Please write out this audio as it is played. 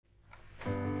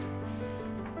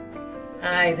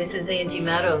Hi, this is Angie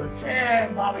Meadows,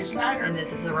 And Bobby Snyder. and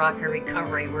this is the Rocker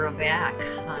Recovery. We're back.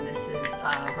 This is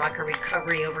Rocker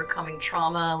Recovery Overcoming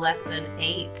Trauma, Lesson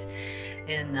 8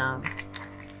 in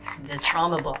the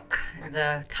trauma book.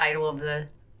 The title of the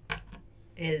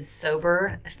is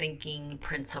Sober Thinking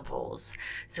Principles.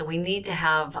 So we need to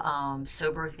have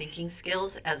sober thinking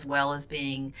skills as well as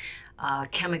being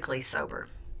chemically sober.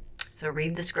 So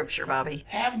read the scripture, Bobby.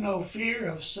 Have no fear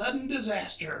of sudden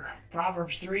disaster.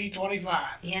 Proverbs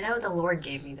 3:25. You know, the Lord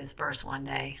gave me this verse one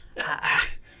day.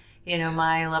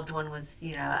 My loved one was,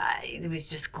 it was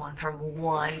just going from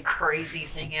one crazy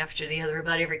thing after the other.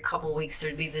 About every couple of weeks,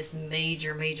 there'd be this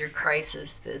major, major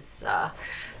crisis, this a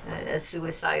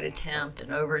suicide attempt,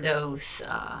 an overdose,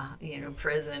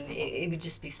 prison. It would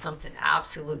just be something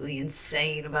absolutely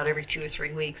insane about every 2 or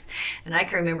 3 weeks. And I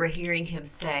can remember hearing him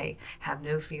say, "Have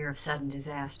no fear of sudden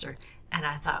disaster." And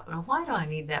I thought, well, why do I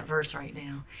need that verse right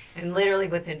now? And literally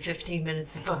within 15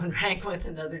 minutes, the phone rang with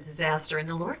another disaster. And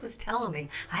the Lord was telling me,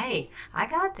 hey, I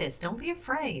got this. Don't be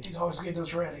afraid. He's always getting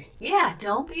us ready. Yeah,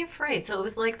 don't be afraid. So it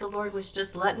was like the Lord was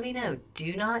just letting me know,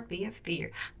 do not be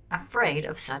afraid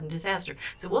of sudden disaster.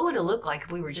 So what would it look like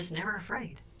if we were just never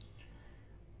afraid?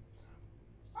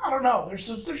 I don't know. There's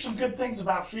some good things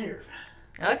about fear.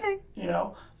 Okay.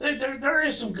 There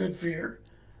is some good fear.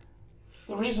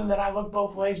 The reason that I look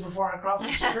both ways before I cross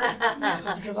the street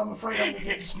is because I'm afraid I'm going to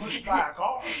get smushed by a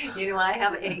car. I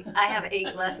have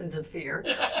 8 lessons of fear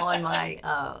on my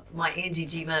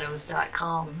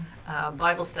AngieGmeadows.com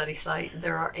Bible study site.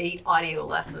 There are 8 audio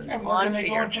lessons And on can they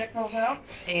go fear. and check those out?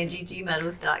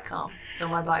 AngieGmeadows.com. It's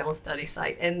on my Bible study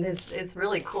site, and it's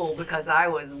really cool because I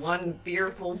was one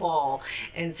fearful ball,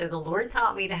 and so the Lord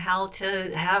taught me how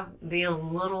to be a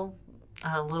little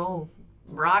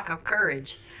rock of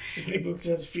courage. The big book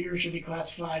says fear should be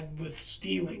classified with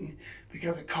stealing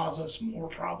because it causes us more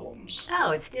problems.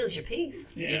 Oh, it steals your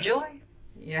peace, Yeah. your joy,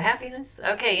 your happiness.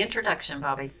 Okay, introduction,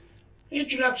 Bobby.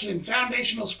 Introduction.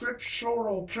 Foundational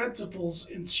scriptural principles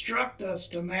instruct us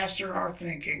to master our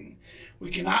thinking.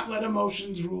 We cannot let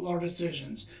emotions rule our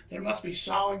decisions. There must be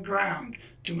solid ground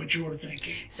to mature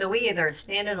thinking. So we either are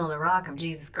standing on the rock of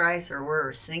Jesus Christ or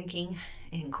we're sinking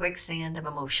in quicksand of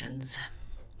emotions.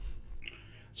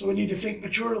 So we need to think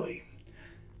maturely.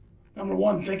 Number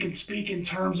 1, think and speak in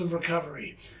terms of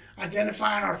recovery.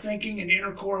 Identifying our thinking and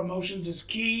inner core emotions is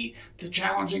key to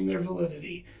challenging their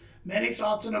validity. Many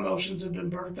thoughts and emotions have been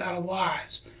birthed out of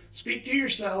lies. Speak to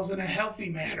yourselves in a healthy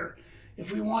manner.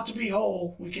 If we want to be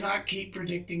whole, we cannot keep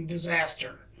predicting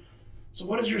disaster. So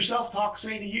what does your self-talk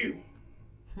say to you?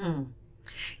 I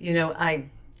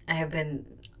have been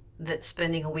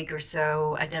spending a week or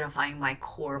so identifying my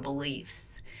core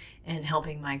beliefs and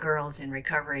helping my girls in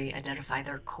recovery identify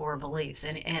their core beliefs.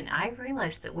 And I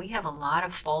realized that we have a lot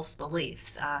of false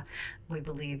beliefs. We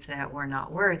believe that we're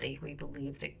not worthy. We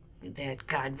believe that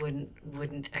God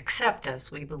wouldn't accept us.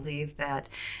 We believe that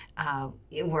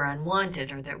we're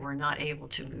unwanted, or that we're not able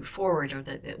to move forward, or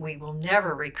that we will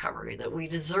never recover, that we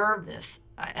deserve this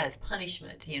as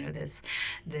punishment,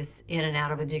 this in and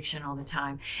out of addiction all the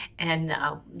time. And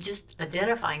just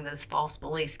identifying those false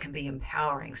beliefs can be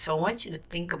empowering. So I want you to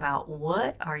think about,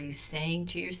 what are you saying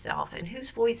to yourself, and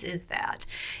whose voice is that?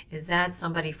 Is that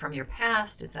somebody from your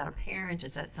past? Is that a parent?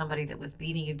 Is that somebody that was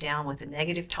beating you down with a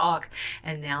negative talk,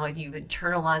 and now you've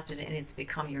internalized it and it's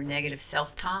become your negative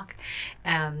self-talk?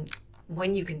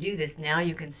 When you can do this, now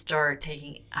you can start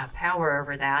taking power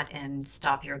over that and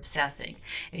stop your obsessing.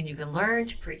 And you can learn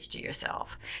to preach to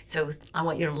yourself. So I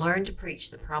want you to learn to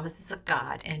preach the promises of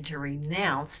God and to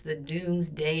renounce the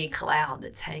doomsday cloud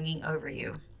that's hanging over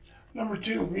you. Number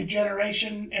 2,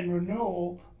 regeneration and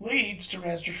renewal leads to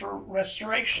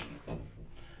restoration.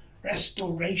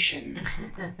 Restoration.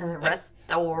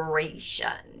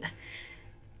 Restoration.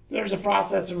 There's a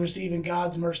process of receiving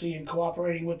God's mercy and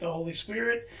cooperating with the Holy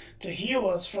Spirit to heal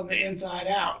us from the inside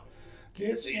out.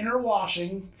 This inner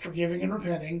washing, forgiving and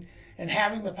repenting, and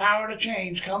having the power to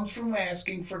change comes from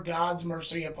asking for God's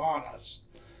mercy upon us.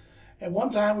 At one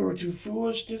time we were too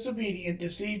foolish, disobedient,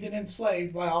 deceived, and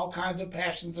enslaved by all kinds of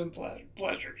passions and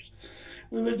pleasures.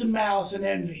 We lived in malice and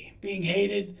envy, being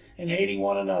hated and hating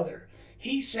one another.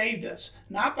 He saved us,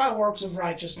 not by works of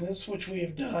righteousness, which we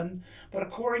have done, but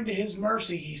according to his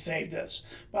mercy he saved us,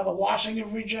 by the washing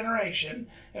of regeneration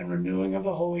and renewing of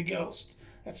the Holy Ghost.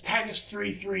 That's Titus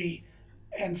 3:3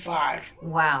 and 5.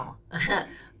 Wow.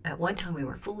 At one time we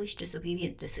were foolish,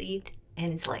 disobedient, deceived,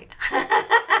 and enslaved.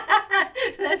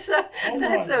 That's so.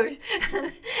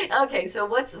 Okay, so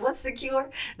what's the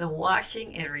cure? The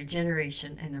washing and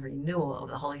regeneration and the renewal of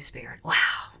the Holy Spirit.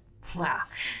 Wow.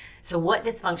 So what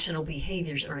dysfunctional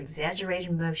behaviors or exaggerated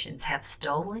emotions have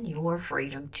stolen your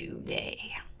freedom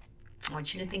today? I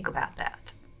want you to think about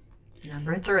that.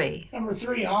 Number 3. Number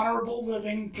 3, honorable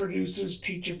living produces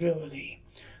teachability.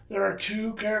 There are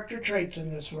 2 character traits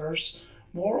in this verse: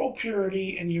 moral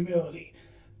purity and humility.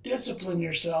 Discipline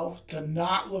yourself to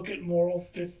not look at moral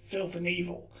filth and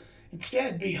evil.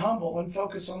 Instead, be humble and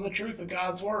focus on the truth of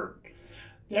God's word.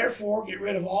 Therefore, get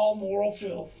rid of all moral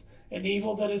filth and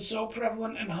evil that is so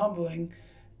prevalent and humbling.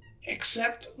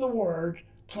 Accept the word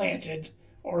planted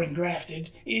or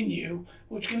engrafted in you,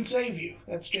 which can save you.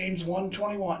 That's James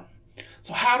 1:21.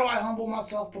 So how do I humble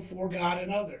myself before God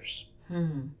and others?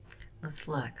 Let's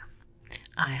look.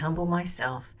 I humble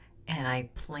myself and I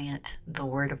plant the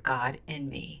word of God in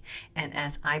me. And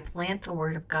as I plant the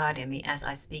word of God in me, as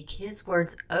I speak his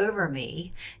words over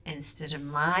me instead of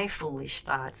my foolish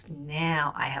thoughts,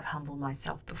 now I have humbled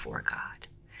myself before God.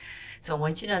 So I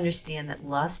want you to understand that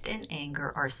lust and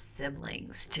anger are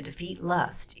siblings. To defeat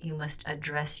lust, you must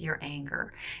address your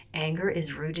anger. Anger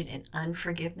is rooted in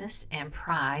unforgiveness and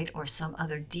pride or some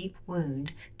other deep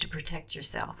wound to protect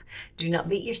yourself. Do not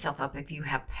beat yourself up if you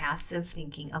have passive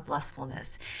thinking of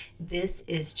lustfulness. This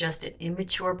is just an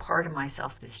immature part of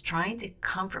myself that's trying to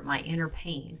comfort my inner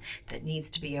pain that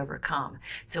needs to be overcome.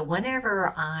 So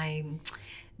whenever I'm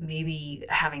maybe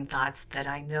having thoughts that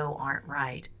I know aren't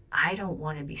right, I don't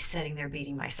want to be sitting there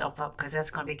beating myself up, because that's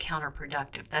going to be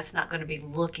counterproductive. That's not going to be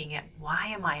looking at, why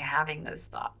am I having those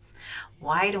thoughts?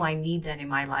 Why do I need that in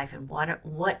my life? And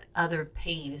what other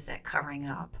pain is that covering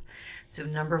up? So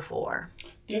number 4.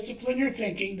 Discipline your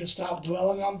thinking to stop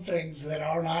dwelling on things that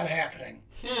are not happening.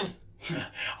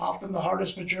 Often the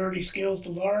hardest maturity skills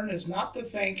to learn is not to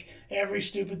think every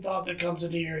stupid thought that comes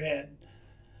into your head.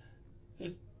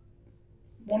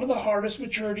 One of the hardest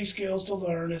maturity skills to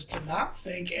learn is to not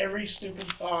think every stupid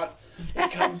thought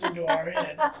that comes into our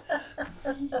head.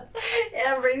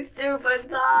 Every stupid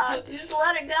thought, just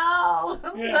let it go.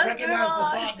 Yeah, recognize the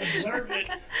thought and observe it,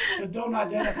 but don't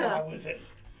identify with it.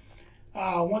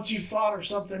 Once you've thought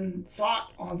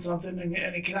on something and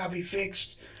it cannot be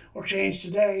fixed or changed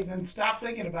today, then stop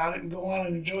thinking about it and go on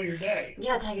and enjoy your day.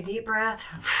 Yeah, take a deep breath,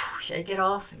 shake it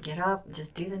off, get up,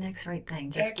 just do the next right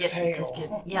thing. Just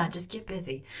get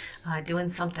busy, doing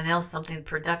something else, something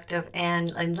productive,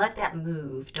 and let that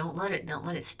move. Don't let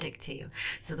it stick to you.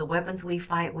 So the weapons we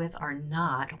fight with are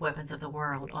not weapons of the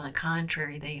world. On the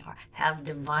contrary, they have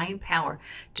divine power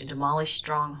to demolish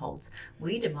strongholds.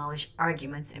 We demolish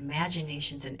arguments,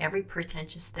 imaginations, and every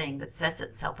pretentious thing that sets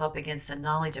itself up against the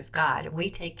knowledge of God. And we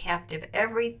take captive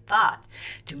every thought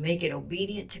to make it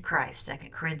obedient to Christ. 2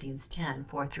 Corinthians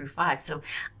 10:4-5. So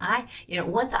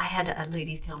once I had a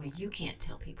lady tell me, you can't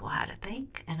tell people how to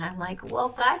think. And I'm like, well,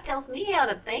 God tells me how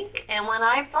to think. And when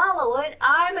I follow it,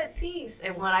 I'm at peace.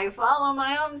 And when I follow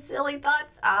my own silly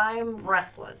thoughts, I'm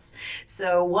restless.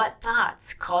 So what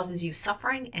thoughts causes you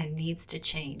suffering and needs to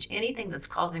change? Anything that's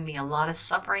causing me a lot of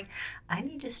suffering, I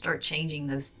need to start changing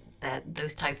those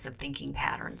types of thinking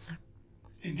patterns.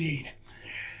 Indeed.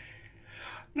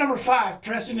 Number 5,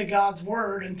 press into God's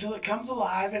word until it comes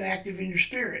alive and active in your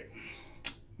spirit.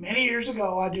 Many years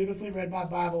ago, I dutifully read my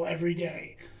Bible every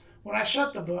day. When I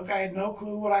shut the book, I had no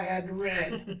clue what I had to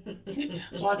read.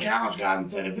 So I challenged God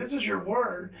and said, if this is your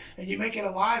word and you make it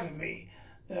alive in me,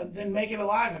 then make it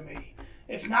alive in me.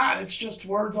 If not, it's just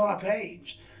words on a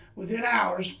page. Within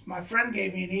hours, my friend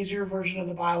gave me an easier version of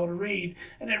the Bible to read,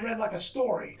 and it read like a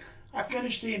story. I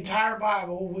finished the entire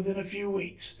Bible within a few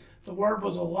weeks. The word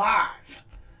was alive.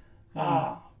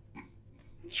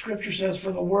 Scripture says,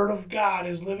 for the word of God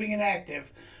is living and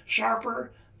active,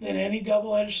 sharper than any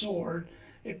double-edged sword.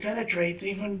 It penetrates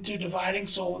even to dividing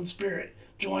soul and spirit,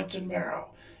 joints and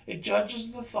marrow. It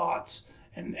judges the thoughts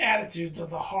and attitudes of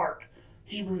the heart.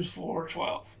 Hebrews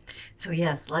 4:12. So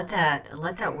yes, let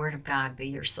that word of God be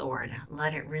your sword.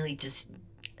 Let it really just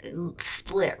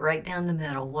split right down the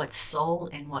middle, what's soul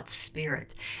and what's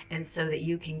spirit, and so that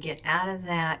you can get out of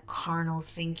that carnal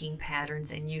thinking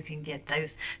patterns and you can get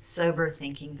those sober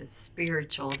thinking that's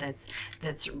spiritual,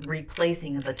 that's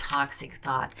replacing the toxic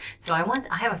thought. So I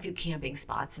have a few camping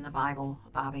spots in the Bible,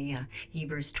 Bobby.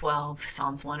 Hebrews 12,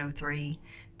 Psalms 103,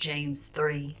 James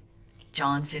 3,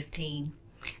 John 15.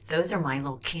 Those are my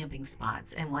little camping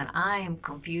spots. And when I am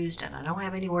confused and I don't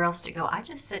have anywhere else to go, I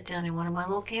just sit down in one of my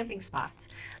little camping spots.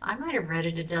 I might have read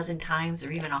it a dozen times or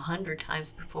even 100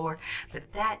 times before,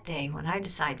 but that day when I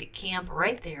decide to camp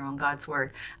right there on God's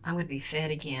word, I'm going to be fed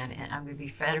again, and I'm going to be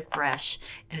fed afresh,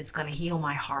 and it's going to heal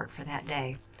my heart for that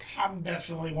day. I'm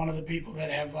definitely one of the people that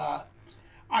have,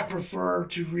 I prefer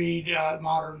to read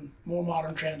more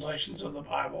modern translations of the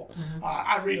Bible.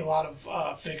 I read a lot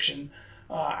of fiction.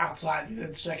 outside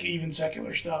even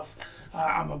secular stuff.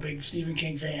 I'm a big Stephen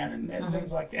King fan and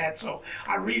things like that. So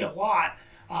I read a lot.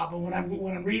 But when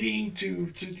I'm reading to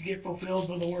get fulfilled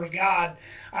with the Word of God,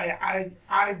 I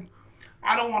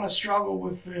don't want to struggle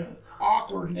with the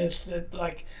awkwardness that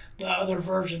like the other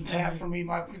versions have for me,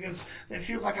 because it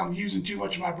feels like I'm using too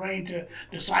much of my brain to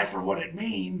decipher what it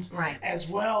means, Right. as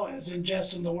well as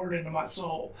ingesting the Word into my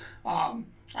soul.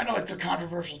 I know it's a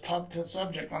controversial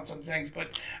subject on some things,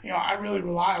 but I really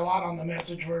rely a lot on the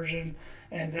Message version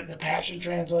and the Passion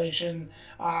Translation,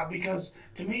 because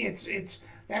to me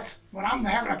that's when I'm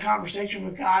having a conversation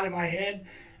with God in my head,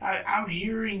 I'm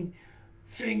hearing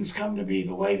things come to me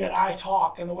the way that I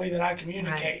talk and the way that I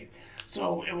communicate. Right.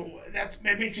 So that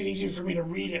makes it easier for me to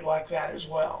read it like that as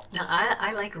well. Now,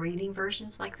 I like reading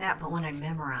versions like that, but when I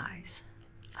memorize,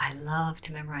 I love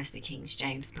to memorize the King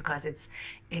James because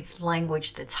it's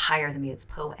language that's higher than me. It's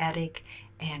poetic,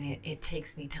 and it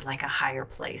takes me to like a higher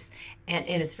place. And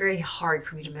it's very hard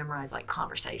for me to memorize like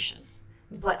conversation.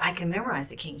 But I can memorize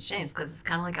the King James because it's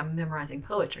kind of like I'm memorizing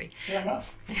poetry. Fair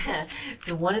enough.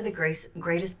 So one of the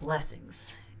greatest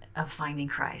blessings of finding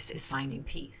Christ is finding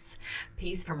peace.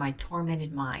 Peace for my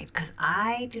tormented mind, because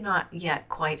I do not yet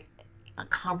quite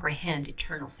comprehend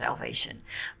eternal salvation,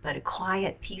 but a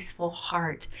quiet, peaceful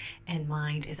heart and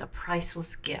mind is a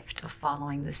priceless gift of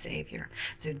following the Savior.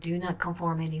 So do not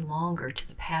conform any longer to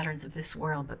the patterns of this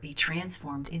world, but be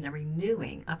transformed in the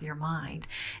renewing of your mind,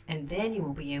 and then you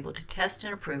will be able to test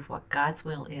and approve what God's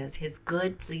will is, his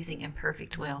good, pleasing, and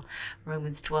perfect will.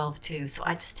 Romans 12:2. So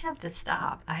I just have to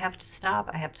stop. I have to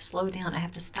slow down. I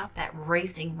have to stop that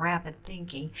racing, rapid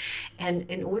thinking. And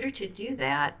in order to do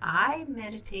that, I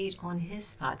meditate on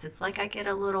his thoughts. It's like I get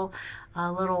a little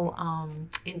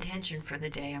intention for the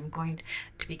day. I'm going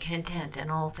to be content in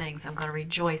all things. I'm going to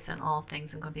rejoice in all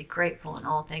things. I'm going to be grateful in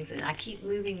all things. And I keep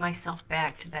moving myself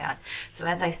back to that. So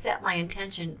as I set my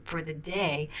intention for the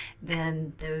day,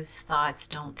 then those thoughts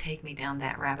don't take me down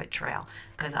that rabbit trail,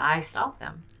 because I stop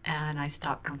them and I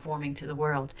stop conforming to the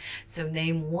world. So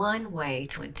name one way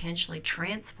to intentionally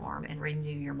transform and renew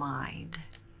your mind.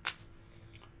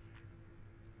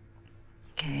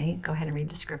 Okay, go ahead and read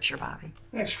the scripture, Bobby.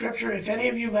 Next scripture: if any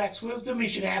of you lacks wisdom, he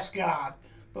should ask God.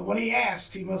 But when he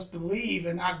asks, he must believe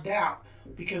and not doubt,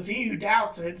 because he who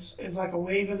doubts is like a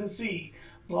wave of the sea,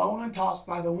 blown and tossed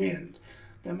by the wind.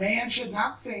 The man should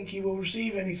not think he will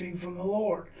receive anything from the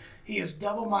Lord. He is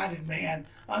double-minded man,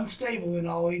 unstable in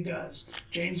all he does.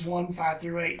 James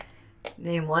 1:5-8.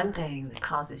 Name one thing that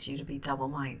causes you to be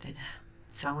double-minded.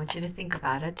 So I want you to think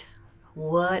about it.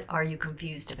 What are you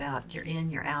confused about? You're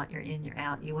in, you're out, you're in, you're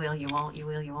out. You will, you won't, you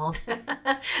will, you won't.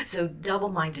 So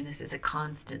double-mindedness is a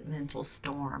constant mental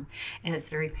storm, and it's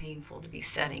very painful to be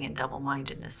setting in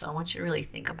double-mindedness. So I want you to really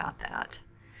think about that.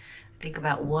 Think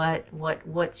about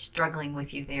what's struggling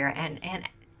with you there, and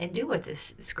do what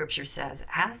this scripture says.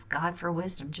 Ask God for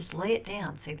wisdom. Just lay it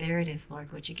down. Say, there it is,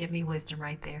 Lord. Would you give me wisdom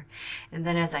right there? And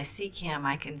then as I seek him,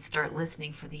 I can start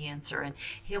listening for the answer. And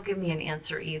he'll give me an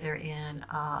answer either in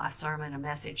a sermon, a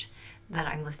message that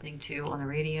I'm listening to on the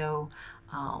radio,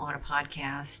 on a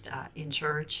podcast, in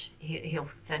church. He'll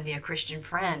send me a Christian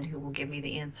friend who will give me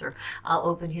the answer. I'll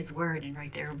open his word, and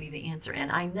right there will be the answer.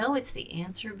 And I know it's the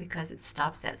answer because it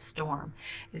stops that storm.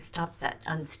 It stops that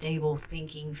unstable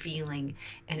thinking, feeling,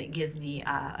 and it gives me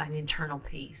an internal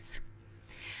peace.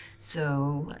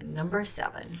 So, number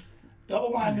 7.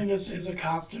 Double-mindedness is a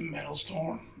constant mental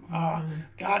storm.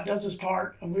 God does his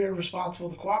part, and we are responsible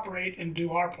to cooperate and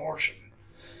do our portion.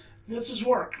 This is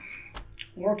work.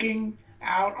 Working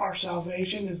out our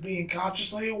salvation is being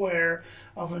consciously aware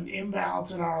of an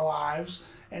imbalance in our lives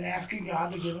and asking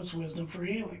God to give us wisdom for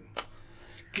healing.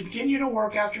 Continue to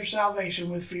work out your salvation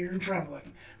with fear and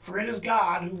trembling, for it is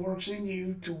God who works in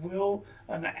you to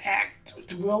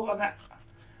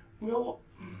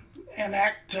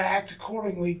act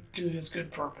accordingly to his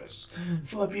good purpose.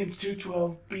 Philippians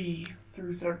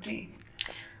 2:12b-13.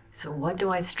 So what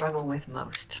do I struggle with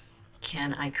most?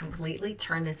 Can I completely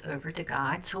turn this over to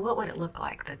God? So what would it look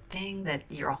like? The thing that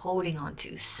you're holding on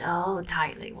to so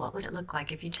tightly, what would it look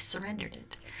like if you just surrendered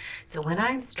it? So when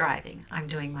I'm striving, I'm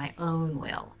doing my own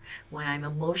will. When I'm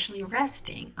emotionally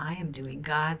resting, I am doing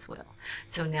God's will.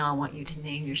 So now I want you to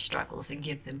name your struggles and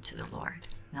give them to the Lord.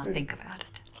 Now think about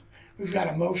it. We've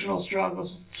got emotional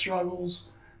struggles.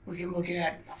 We can look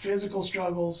at physical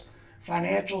struggles,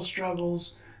 financial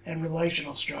struggles, and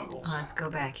relational struggles. Let's go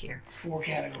back here. 4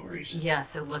 categories. Yeah,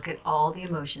 so look at all the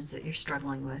emotions that you're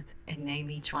struggling with and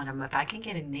name each one of them. If I can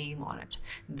get a name on it,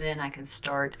 then I can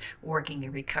start working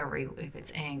in recovery. If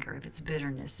it's anger, if it's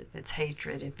bitterness, if it's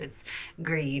hatred, if it's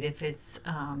greed, if it's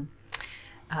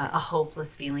a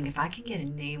hopeless feeling, if I can get a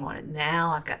name on it,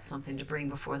 now I've got something to bring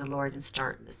before the Lord and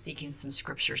start seeking some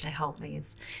scripture to help me.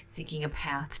 It's seeking a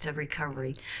path to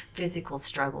recovery. Physical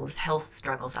struggles, health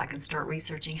struggles, I can start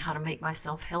researching how to make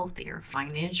myself healthier.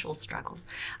 Financial struggles,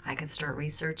 I can start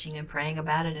researching and praying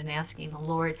about it and asking the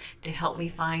Lord to help me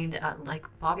find, like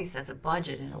Bobby says, a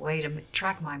budget and a way to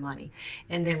track my money.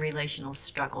 And then relational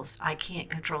struggles, I can't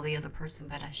control the other person,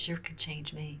 but I sure can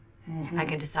change me. I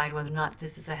can decide whether or not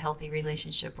this is a healthy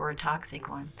relationship or a toxic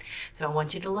one. So I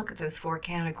want you to look at those 4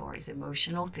 categories: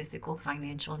 emotional, physical,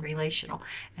 financial, and relational.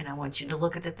 And I want you to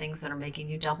look at the things that are making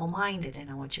you double-minded,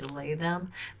 and I want you to lay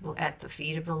them at the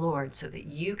feet of the Lord so that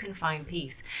you can find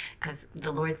peace. Because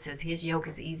the Lord says his yoke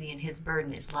is easy and his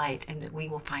burden is light, and that we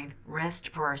will find rest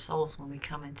for our souls when we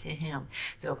come into him.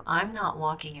 So if I'm not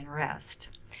walking in rest,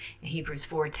 Hebrews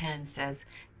 4:10 says,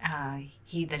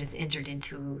 he that has entered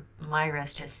into my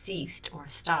rest has ceased or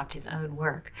stopped his own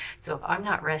work. So if I'm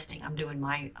not resting, I'm doing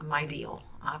my deal.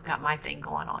 I've got my thing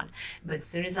going on. But as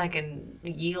soon as I can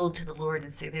yield to the Lord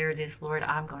and say, there it is, Lord,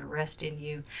 I'm going to rest in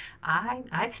you,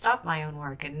 I've stopped my own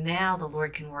work, and now the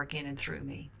Lord can work in and through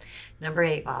me. Number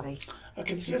 8, Bobby. A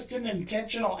consistent,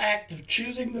 intentional act of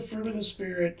choosing the fruit of the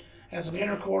Spirit as an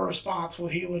inner core response will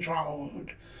heal a trauma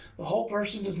wound. The whole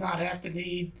person does not have to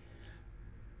need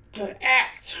to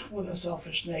act with a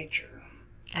selfish nature.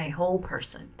 A whole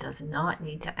person does not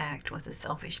need to act with a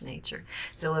selfish nature.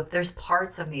 So if there's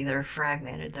parts of me that are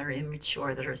fragmented, that are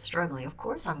immature, that are struggling, of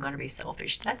course I'm going to be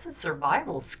selfish. That's a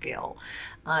survival skill.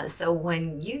 So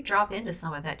when you drop into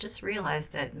some of that, just realize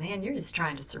that, man, you're just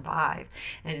trying to survive.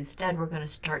 And instead, we're going to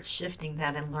start shifting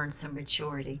that and learn some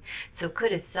maturity. So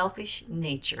could a selfish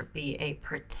nature be a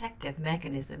protective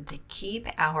mechanism to keep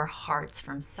our hearts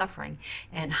from suffering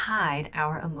and hide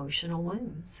our emotional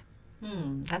wounds?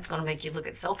 That's going to make you look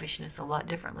at selfishness a lot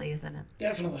differently, isn't it?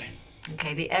 Definitely.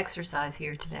 Okay, the exercise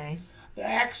here today. The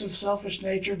acts of selfish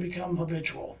nature become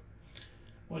habitual.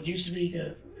 What used to be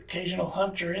an occasional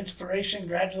hunch or inspiration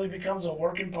gradually becomes a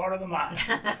working part of the mind.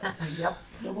 Yep.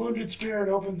 The wounded spirit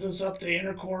opens us up to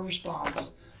inner core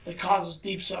response that causes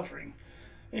deep suffering.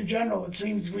 In general, it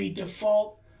seems we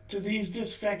default to these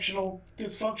dysfunctional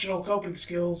coping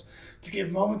skills to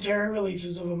give momentary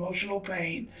releases of emotional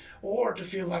pain or to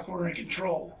feel like we're in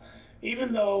control,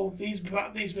 even though these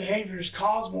behaviors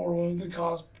cause more wounds and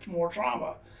cause more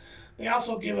trauma. They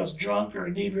also give us drunk or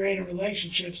inebriated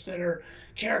relationships that are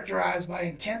characterized by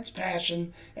intense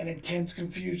passion and intense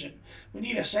confusion. We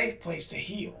need a safe place to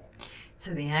heal.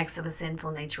 So the acts of a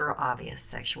sinful nature are obvious: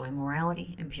 sexual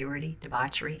immorality, impurity,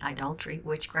 debauchery, idolatry,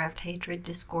 witchcraft, hatred,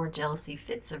 discord, jealousy,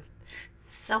 fits of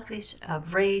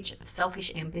rage, of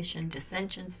selfish ambition,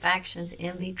 dissensions, factions,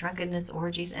 envy, drunkenness,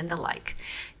 orgies, and the like.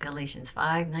 Galatians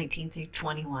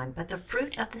 5:19-21. But the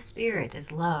fruit of the Spirit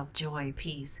is love, joy,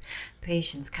 peace,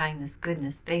 patience, kindness,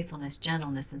 goodness, faithfulness,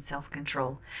 gentleness, and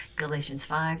self-control. Galatians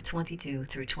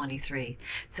 5:22-23.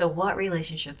 So what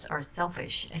relationships are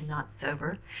selfish and not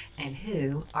sober? And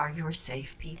who are your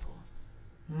safe people?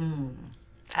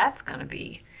 That's going to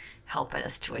be helping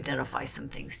us to identify some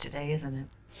things today, isn't it?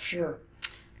 Sure.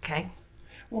 Okay.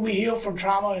 When we heal from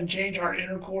trauma and change our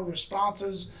inner core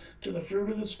responses to the fruit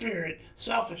of the Spirit,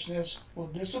 selfishness will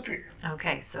disappear.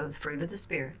 Okay, so the fruit of the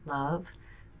Spirit: love,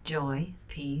 joy,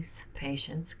 peace,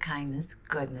 patience, kindness,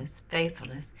 goodness,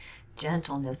 faithfulness,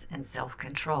 gentleness, and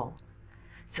self-control.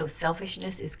 So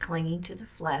selfishness is clinging to the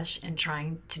flesh and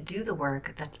trying to do the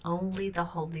work that only the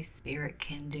Holy Spirit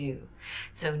can do.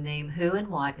 So name who and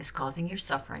what is causing your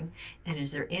suffering, and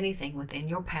is there anything within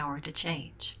your power to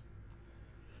change?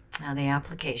 Now the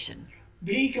application.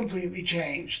 Be completely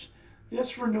changed.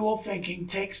 This renewal thinking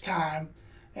takes time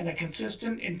and a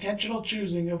consistent, intentional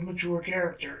choosing of mature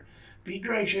character. Be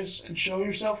gracious and show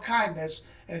yourself kindness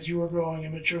as you are growing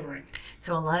and maturing.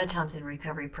 So a lot of times in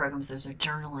recovery programs, there's a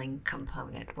journaling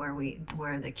component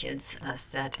where the kids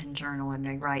sit and journal and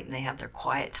they write and they have their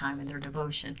quiet time and their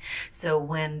devotion. So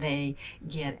when they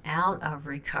get out of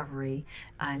recovery,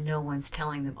 no one's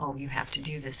telling them, oh, you have to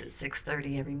do this at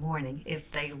 6:30 every morning. If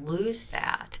they lose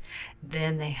that,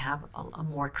 then they have a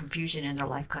more confusion in their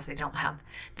life because they don't have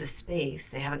the space.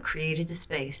 They haven't created the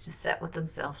space to sit with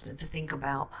themselves and to think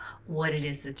about what it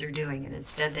is that they're doing, and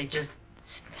instead they just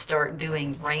start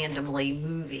doing randomly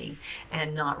moving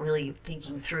and not really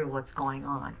thinking through what's going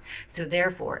on. So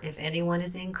therefore, if anyone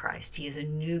is in Christ, he is a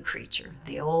new creature.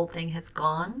 The old thing has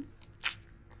gone.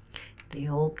 The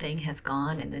old thing has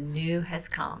gone and the new has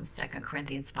come. 2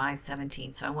 Corinthians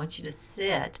 5:17. So I want you to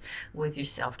sit with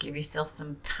yourself. Give yourself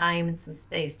some time and some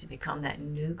space to become that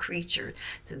new creature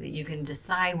so that you can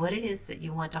decide what it is that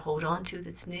you want to hold on to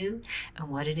that's new and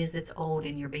what it is that's old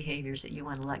in your behaviors that you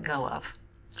want to let go of.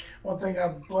 One thing,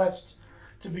 I'm blessed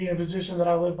to be in a position that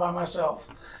I live by myself,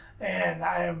 and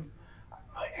I am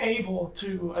able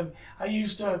to. I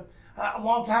used to a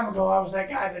long time ago. I was that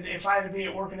guy that if I had to be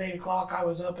at work at 8 o'clock, I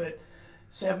was up at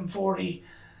 7:40,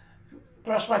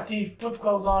 brush my teeth, put the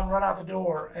clothes on, run out the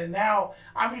door. And now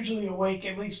I'm usually awake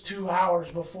at least 2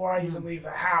 hours before I even leave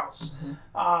the house,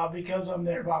 because I'm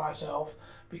there by myself.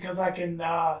 Because I can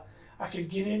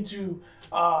get into.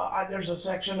 There's a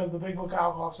section of the Big Book of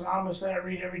Alcoholics Anonymous that I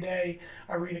read every day.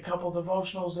 I read a couple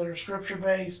devotionals that are scripture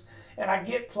based, and I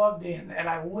get plugged in and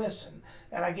I listen.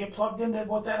 And I get plugged into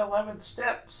what that 11th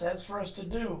step says for us to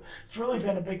do. It's really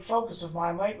been a big focus of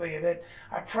mine lately, that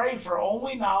I pray for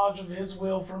only knowledge of His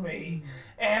will for me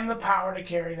and the power to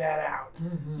carry that out.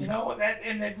 You know,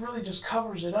 that really just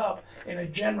covers it up in a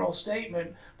general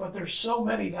statement, but there's so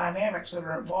many dynamics that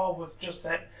are involved with just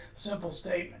that simple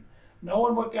statement.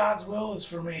 Knowing what God's will is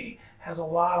for me has a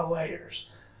lot of layers.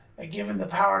 And given the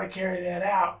power to carry that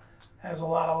out has a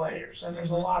lot of layers. And there's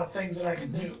a lot of things that I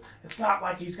can do. It's not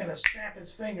like He's going to snap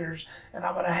His fingers and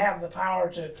I'm going to have the power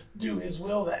to do His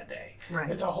will that day. Right.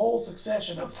 It's a whole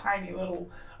succession of tiny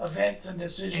little events and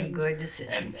decisions. And good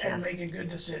decisions, and yes. making good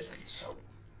decisions.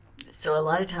 So a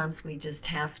lot of times we just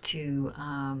have to,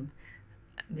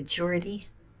 maturity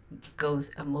goes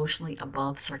emotionally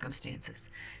above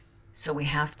circumstances. So we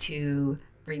have to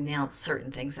renounce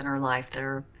certain things in our life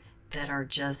that are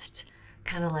just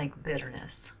kind of like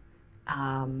bitterness.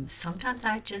 Sometimes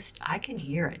I can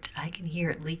hear it. I can hear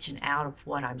it leaching out of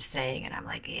what I'm saying, and I'm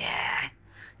like, yeah,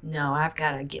 no, I've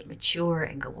got to get mature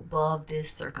and go above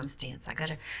this circumstance. I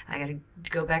gotta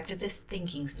go back to this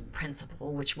thinking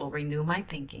principle, which will renew my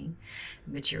thinking.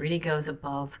 Maturity goes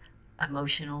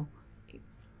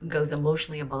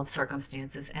emotionally above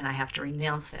circumstances, and I have to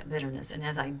renounce that bitterness. And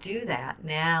as I do that,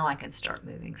 now I can start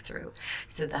moving through.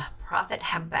 So the prophet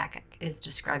Habakkuk is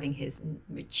describing his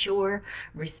mature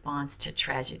response to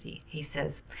tragedy. He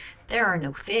says, there are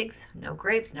no figs, no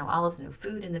grapes, no olives, no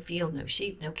food in the field, no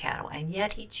sheep, no cattle, and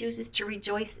yet he chooses to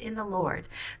rejoice in the Lord.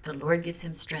 The Lord gives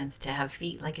him strength to have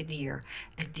feet like a deer.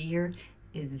 A deer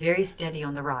is very steady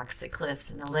on the rocks, the cliffs,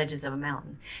 and the ledges of a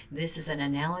mountain. This is an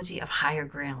analogy of higher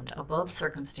ground, above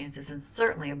circumstances, and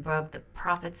certainly above the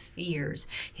prophet's fears,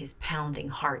 his pounding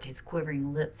heart, his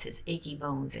quivering lips, his achy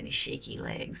bones, and his shaky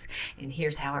legs. And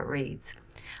here's how it reads.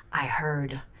 I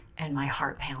heard, and my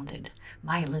heart pounded.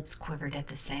 My lips quivered at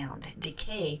the sound.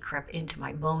 Decay crept into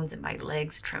my bones, and my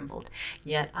legs trembled.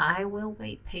 Yet I will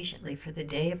wait patiently for the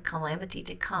day of calamity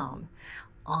to come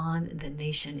on the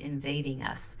nation invading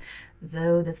us.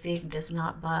 Though the fig does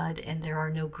not bud, and there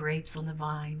are no grapes on the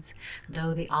vines,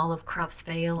 though the olive crops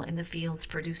fail, and the fields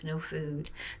produce no food,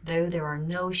 though there are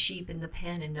no sheep in the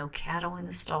pen and no cattle in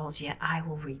the stalls, yet I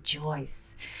will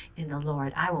rejoice in the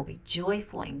Lord. I will be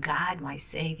joyful in God, my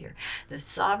Savior. The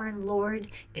sovereign Lord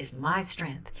is my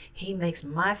strength. He makes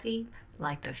my feet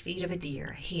like the feet of a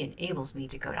deer. He enables me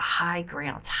to go to high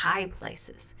grounds, high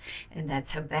places. And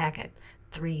that's Habakkuk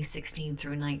 3:16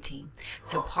 through 19.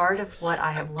 So part of what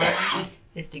I have learned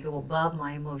is to go above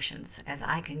my emotions. As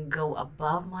I can go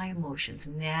above my emotions,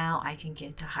 now I can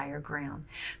get to higher ground.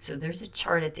 So there's a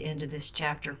chart at the end of this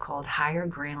chapter called Higher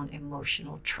Ground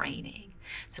Emotional Training.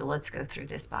 So let's go through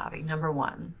this, Bobby. Number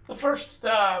 1. The first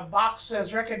box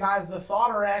says recognize the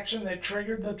thought or action that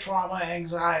triggered the trauma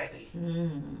anxiety.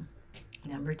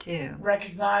 Number 2.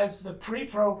 Recognize the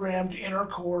pre-programmed inner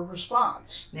core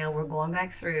response. Now we're going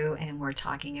back through and we're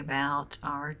talking about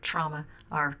our trauma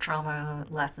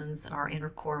lessons, our inner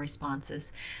core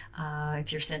responses.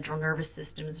 If your central nervous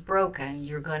system is broken,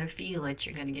 you're going to feel it.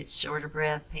 You're going to get short of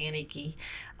breath, panicky.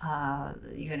 You're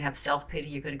going to have self-pity.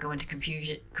 You're going to go into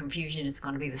confusion. It's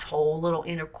going to be this whole little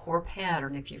inner core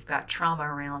pattern if you've got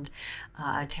trauma around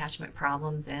attachment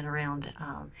problems and around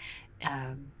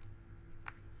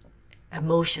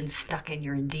emotions stuck in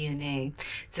your DNA.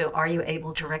 So are you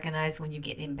able to recognize when you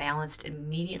get imbalanced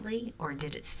immediately, or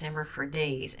did it simmer for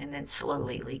days and then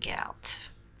slowly leak out?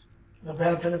 The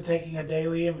benefit of taking a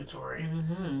daily inventory.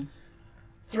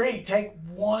 3, take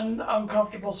one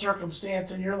uncomfortable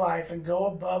circumstance in your life and go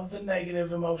above the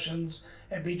negative emotions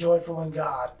and be joyful in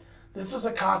God. This is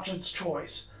a conscious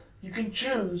choice. You can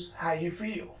choose how you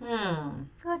feel.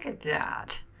 Look at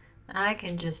that. I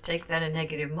can just take that a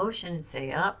negative emotion and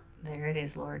say, there it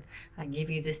is, Lord. I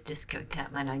give you this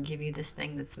discontentment. I give you this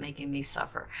thing that's making me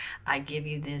suffer. I give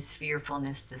you this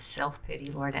fearfulness, this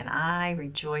self-pity, Lord, and I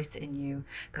rejoice in you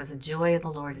because the joy of the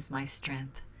Lord is my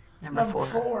strength. Number Number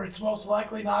 4. 4, it's most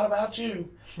likely not about you.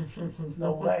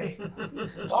 No way.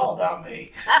 It's all about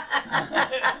me.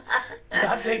 Do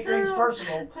not take things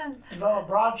personal. Develop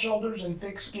broad shoulders and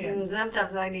thick skin.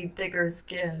 Sometimes I need thicker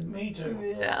skin. Me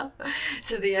too. Yeah.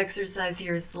 So the exercise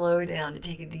here is slow down and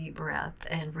take a deep breath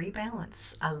and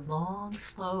rebalance. A long,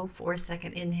 slow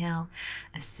 4-second inhale,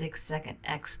 a 6-second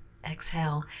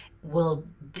exhale will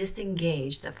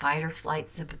disengage the fight or flight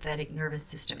sympathetic nervous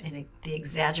system and the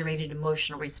exaggerated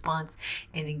emotional response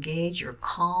and engage your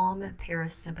calm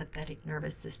parasympathetic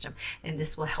nervous system, and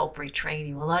this will help retrain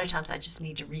you. A lot of times I just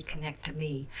need to reconnect to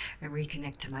me and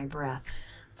reconnect to my breath.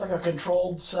 It's like a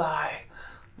controlled sigh.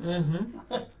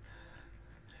 Mm-hmm.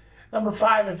 Number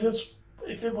 5,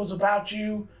 if it was about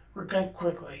you, repent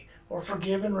quickly, or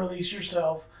forgive and release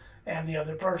yourself and the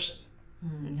other person.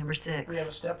 Number 6. We have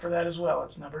a step for that as well.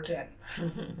 It's number 10.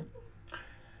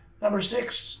 Number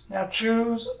 6, now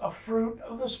choose a fruit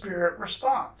of the Spirit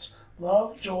response.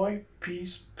 Love, joy,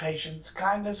 peace, patience,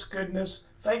 kindness, goodness,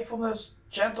 faithfulness,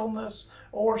 gentleness,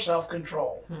 or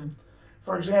self-control.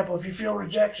 For example, if you feel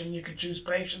rejection, you could choose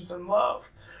patience and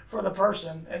love for the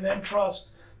person and then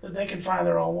trust that they can find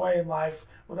their own way in life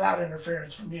without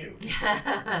interference from you.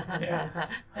 Yeah.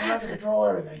 I don't have to control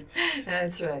everything.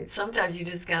 That's right. Sometimes you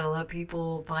just got to let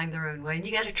people find their own way, and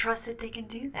you got to trust that they can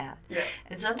do that. Yeah.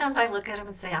 And sometimes I look at them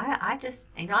and say, I just,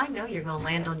 I know you're going to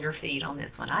land on your feet on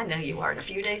this one. I know you are. And a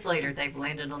few days later, they've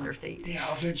landed on their feet.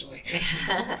 Yeah, eventually.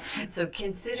 So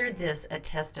consider this a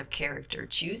test of character.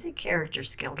 Choose a character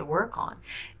skill to work on.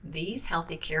 These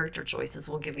healthy character choices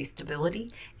will give me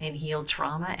stability and heal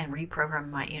trauma and reprogram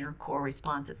my inner core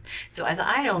responses. So as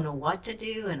I don't know what to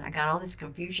do and I got all this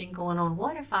confusion going on,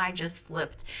 what if I just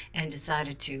flipped and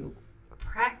decided to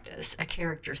practice a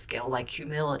character skill like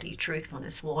humility,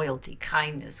 truthfulness, loyalty,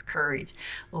 kindness, courage,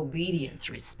 obedience,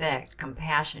 respect,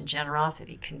 compassion,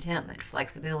 generosity, contentment,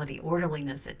 flexibility,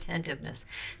 orderliness, attentiveness,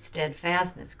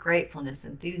 steadfastness, gratefulness,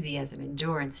 enthusiasm,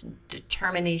 endurance,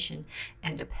 determination,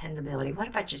 and dependability. What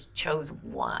if I just chose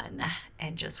one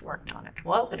and just worked on it?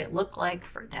 What would it look like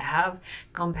to have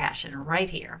compassion right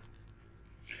here?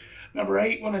 Number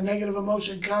 8, when a negative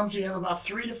emotion comes, you have about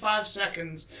 3 to 5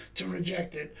 seconds to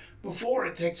reject it before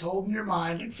it takes hold in your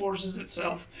mind and forces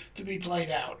itself to be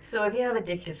played out. So if you have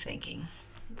addictive thinking,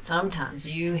 sometimes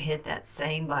you hit that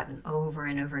same button over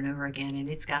and over and over again, and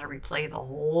it's got to replay the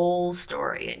whole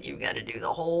story, and you've got to do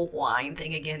the whole whine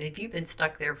thing again. If you've been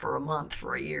stuck there for a month,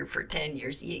 for a year, for 10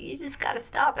 years, you just got to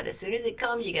stop it. As soon as it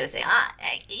comes, you got to say,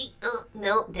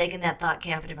 nope, I'm taking that thought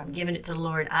captive. I'm giving it to the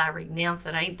Lord. I renounce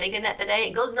it. I ain't thinking that today.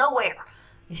 It goes nowhere.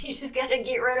 You just got to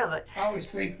get rid of it. I always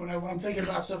think when I'm thinking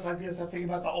about stuff like this, I think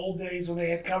about the old days when they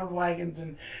had covered wagons,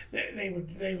 and they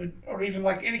would, or even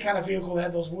like any kind of vehicle that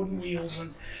had those wooden wheels,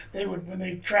 and they would, when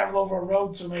they traveled over a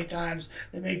road so many times,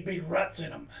 they made big ruts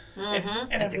in them.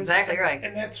 Mm-hmm. And that's exactly right.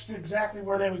 And that's exactly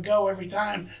where they would go every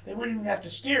time. They wouldn't even have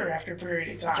to steer after a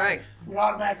period of time. That's right. Would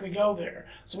automatically go there.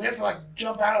 So we have to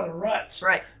jump out of the ruts.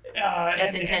 Right.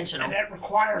 That's intentional. And that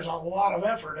requires a lot of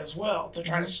effort as well to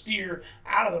try to steer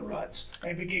out of the ruts,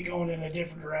 maybe get going in a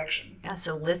different direction. Yeah,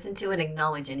 so listen to and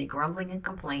acknowledge any grumbling and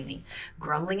complaining.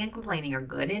 Grumbling and complaining are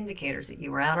good indicators that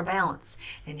you are out of balance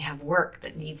and you have work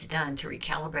that needs done to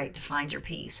recalibrate to find your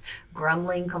peace.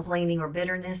 Grumbling, complaining, or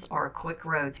bitterness are quick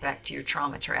roads back to your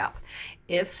trauma trap.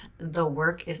 If the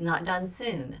work is not done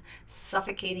soon,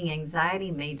 suffocating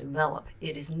anxiety may develop.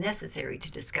 It is necessary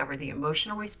to discover the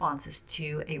emotional responses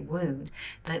to a wound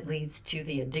that leads to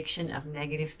the addiction of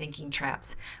negative thinking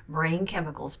traps. Brain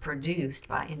chemicals produced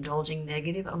by indulging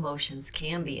negative emotions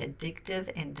can be addictive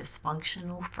and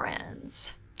dysfunctional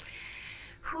friends.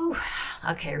 Whew.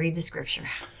 Okay, read the scripture.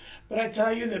 But I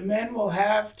tell you that men will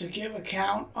have to give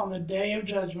account on the day of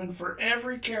judgment for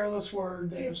every careless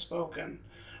word they have spoken.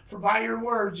 For by your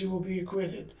words you will be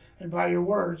acquitted, and by your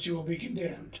words you will be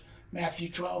condemned. Matthew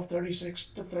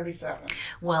 12:36-37.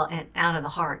 Well, and out of the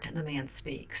heart the man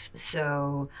speaks.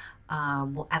 So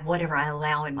whatever I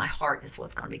allow in my heart is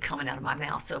what's going to be coming out of my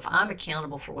mouth. So if I'm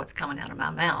accountable for what's coming out of my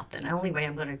mouth, then the only way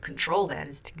I'm going to control that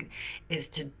is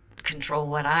to control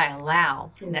what I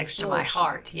allow next to my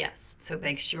heart. Yes. So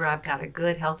make sure I've got a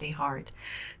good, healthy heart.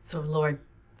 So Lord,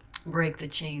 break the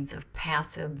chains of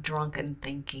passive, drunken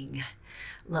thinking.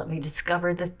 Let me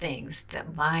discover the things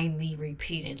that bind me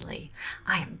repeatedly.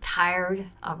 I am tired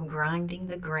of grinding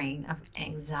the grain of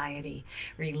anxiety.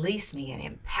 Release me and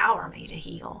empower me to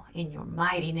heal. In your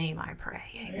mighty name I pray.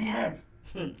 Amen.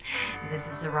 This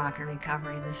is The Rock and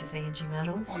Recovery. This is Angie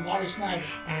Meadows. I'm Bobby Snyder.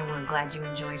 And we're glad you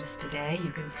enjoyed us today. You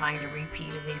can find a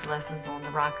repeat of these lessons on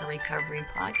the Rock and Recovery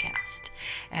podcast.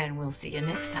 And we'll see you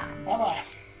next time. Bye-bye.